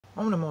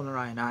Om Namo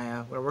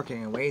Narayana. We're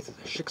working our way through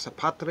the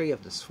Shikshapatri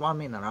of the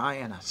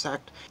Swaminarayana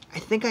Sect. I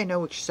think I know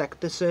which sect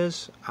this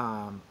is.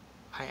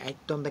 I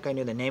don't think I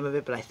knew the name of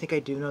it, but I think I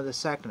do know the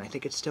sect, and I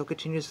think it still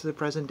continues to the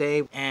present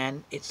day,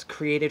 and it's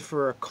created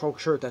for a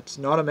culture that's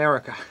not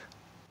America.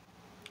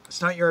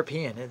 It's not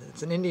European.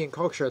 It's an Indian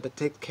culture that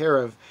takes care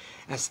of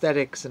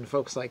aesthetics and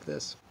folks like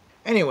this.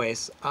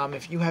 Anyways,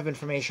 if you have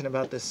information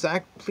about this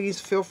sect, please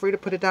feel free to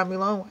put it down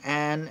below,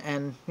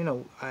 and you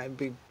know, it'd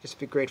be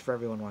great for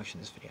everyone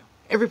watching this video.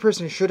 Every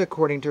person should,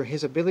 according to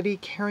his ability,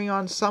 carry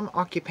on some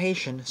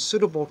occupation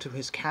suitable to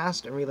his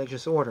caste and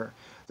religious order.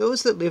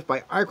 Those that live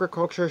by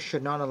agriculture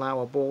should not allow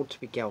a bowl to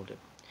be gelded.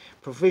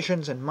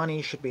 Provisions and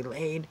money should be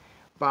laid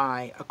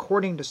by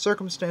according to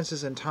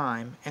circumstances and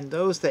time, and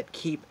those that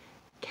keep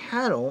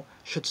cattle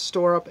should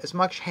store up as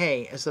much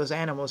hay as those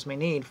animals may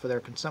need for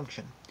their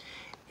consumption.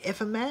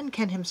 If a man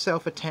can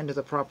himself attend to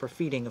the proper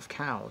feeding of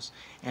cows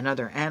and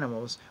other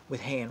animals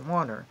with hay and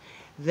water,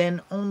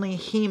 then only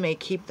he may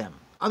keep them.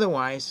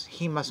 Otherwise,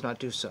 he must not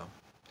do so.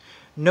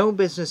 No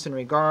business in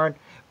regard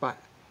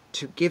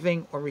to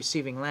giving or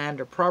receiving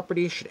land or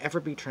property should ever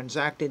be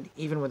transacted,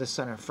 even with a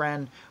son or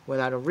friend,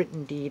 without a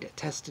written deed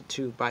attested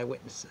to by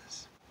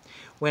witnesses.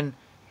 When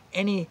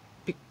any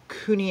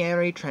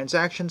pecuniary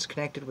transactions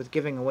connected with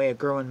giving away a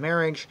girl in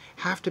marriage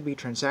have to be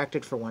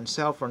transacted for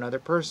oneself or another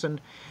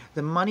person,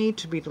 the money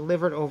to be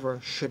delivered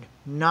over should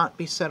not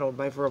be settled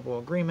by verbal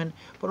agreement,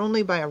 but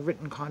only by a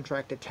written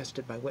contract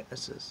attested by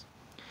witnesses.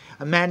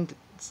 A man's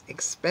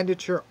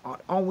expenditure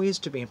ought always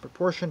to be in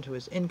proportion to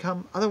his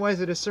income, otherwise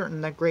it is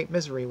certain that great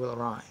misery will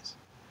arise.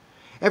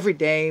 Every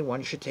day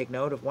one should take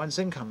note of one's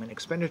income and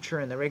expenditure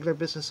in the regular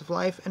business of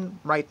life and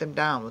write them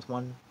down with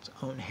one's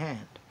own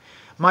hand.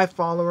 My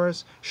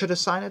followers should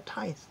assign a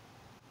tithe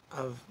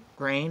of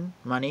grain,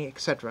 money,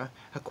 etc.,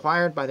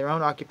 acquired by their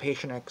own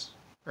occupation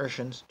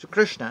exertions to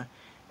Krishna,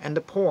 and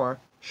the poor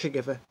should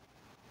give a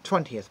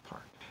 20th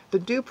part. The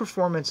due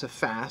performance of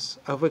fasts,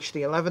 of which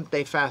the 11th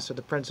day fasts are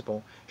the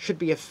principal, should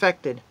be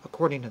effected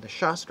according to the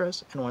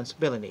Shastras and one's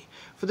ability,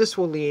 for this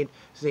will lead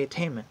to the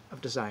attainment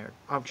of desired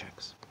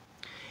objects.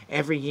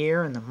 Every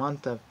year in the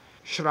month of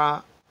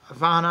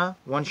Shravana,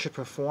 one should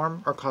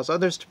perform, or cause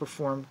others to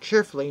perform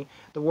cheerfully,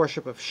 the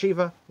worship of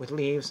Shiva with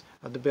leaves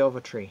of the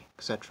bilva tree,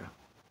 etc.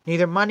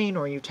 Neither money,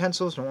 nor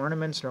utensils, nor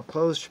ornaments, nor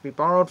clothes should be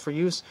borrowed for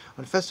use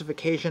on festive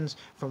occasions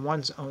from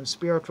one's own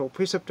spiritual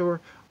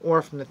preceptor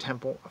or from the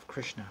temple of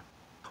Krishna.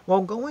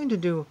 While going to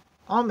do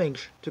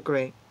homage to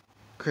great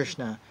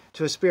Krishna,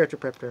 to a spiritual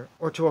preceptor,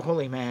 or to a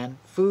holy man,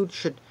 food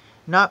should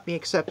not be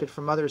accepted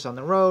from others on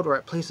the road or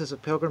at places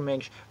of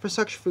pilgrimage, for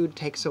such food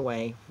takes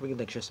away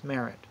religious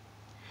merit.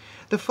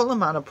 The full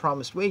amount of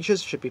promised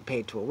wages should be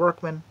paid to a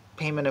workman.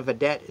 Payment of a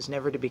debt is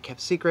never to be kept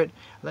secret.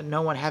 Let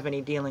no one have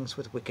any dealings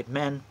with wicked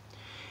men.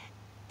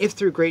 If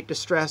through great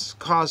distress,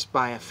 caused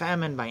by a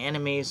famine, by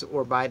enemies,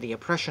 or by the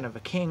oppression of a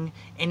king,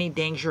 any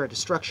danger or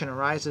destruction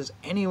arises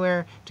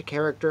anywhere to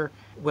character,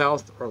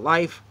 wealth, or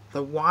life,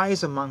 the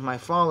wise among my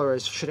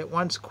followers should at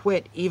once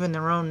quit even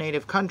their own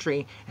native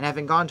country, and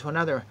having gone to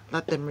another,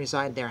 let them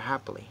reside there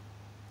happily.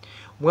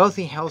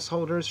 Wealthy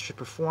householders should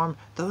perform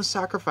those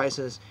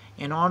sacrifices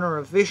in honor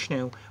of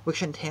Vishnu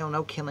which entail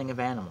no killing of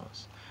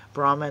animals.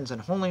 Brahmins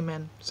and holy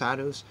men,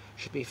 sadhus,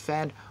 should be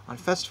fed on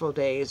festival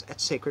days at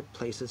sacred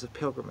places of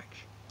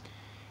pilgrimage.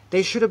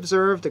 They should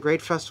observe the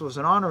great festivals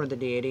in honor of the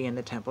deity in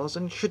the temples,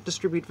 and should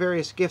distribute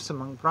various gifts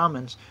among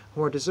Brahmins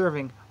who are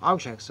deserving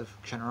objects of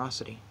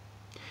generosity.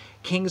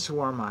 Kings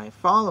who are my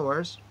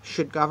followers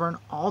should govern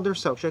all their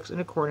subjects in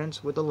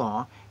accordance with the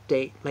law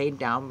laid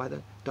down by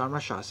the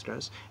Dharma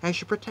Shastras, and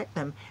should protect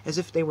them as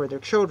if they were their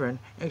children,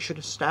 and should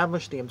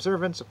establish the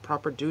observance of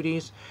proper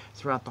duties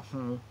throughout the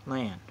whole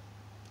land.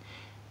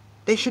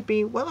 They should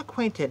be well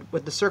acquainted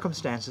with the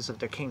circumstances of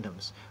their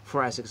kingdoms,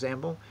 for as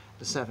example,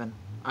 the 7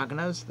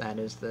 agnas, that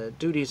is, the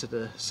duties of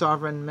the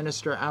sovereign,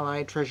 minister,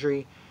 ally,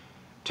 treasury,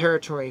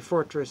 territory,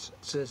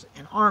 fortresses,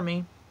 and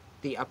army,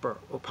 the upper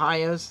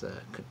upayas,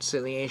 the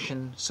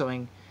conciliation,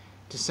 sowing,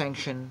 to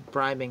sanction,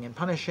 bribing, and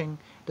punishing,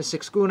 the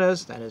 6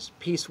 gunas, that is,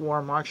 peace,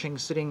 war, marching,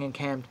 sitting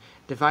encamped,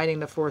 dividing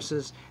the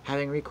forces,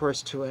 having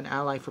recourse to an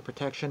ally for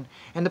protection,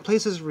 and the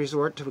places of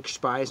resort to which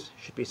spies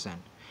should be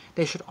sent.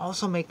 They should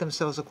also make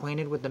themselves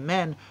acquainted with the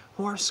men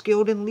who are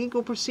skilled in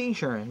legal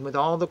procedure and with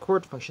all the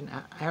court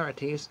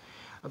functionalities,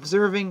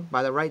 observing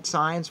by the right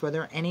signs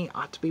whether any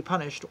ought to be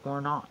punished or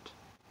not.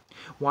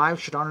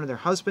 Wives should honor their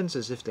husbands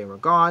as if they were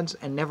gods,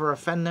 and never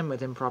offend them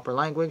with improper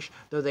language,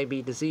 though they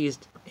be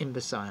diseased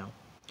imbecile.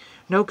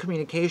 No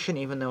communication,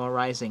 even though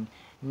arising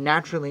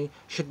naturally,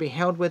 should be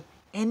held with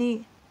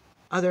any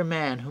other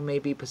man who may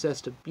be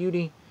possessed of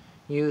beauty,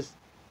 youth,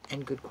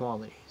 and good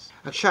qualities.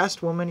 A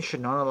chaste woman should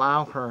not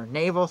allow her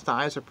navel,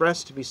 thighs, or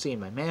breasts to be seen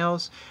by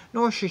males,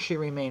 nor should she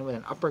remain with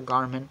an upper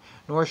garment,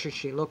 nor should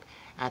she look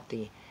at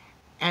the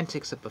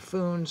antics of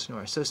buffoons,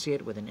 nor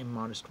associate with an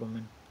immodest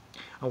woman.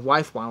 A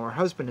wife, while her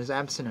husband is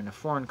absent in a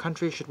foreign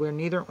country, should wear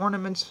neither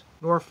ornaments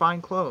nor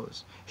fine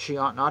clothes. She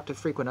ought not to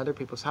frequent other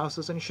people's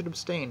houses, and should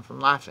abstain from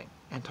laughing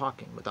and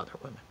talking with other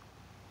women.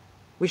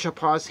 We shall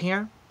pause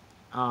here.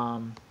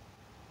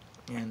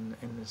 in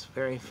this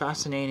very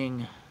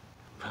fascinating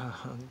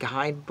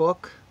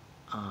guidebook.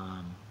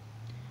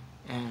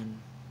 And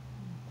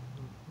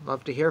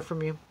love to hear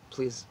from you.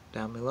 Please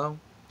down below.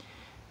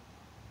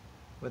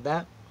 With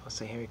that, I'll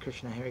say Hare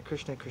Krishna,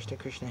 Krishna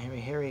Krishna, Hare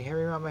Hare,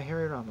 Hare Rama,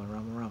 Rama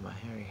Rama,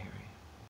 Hare Hare.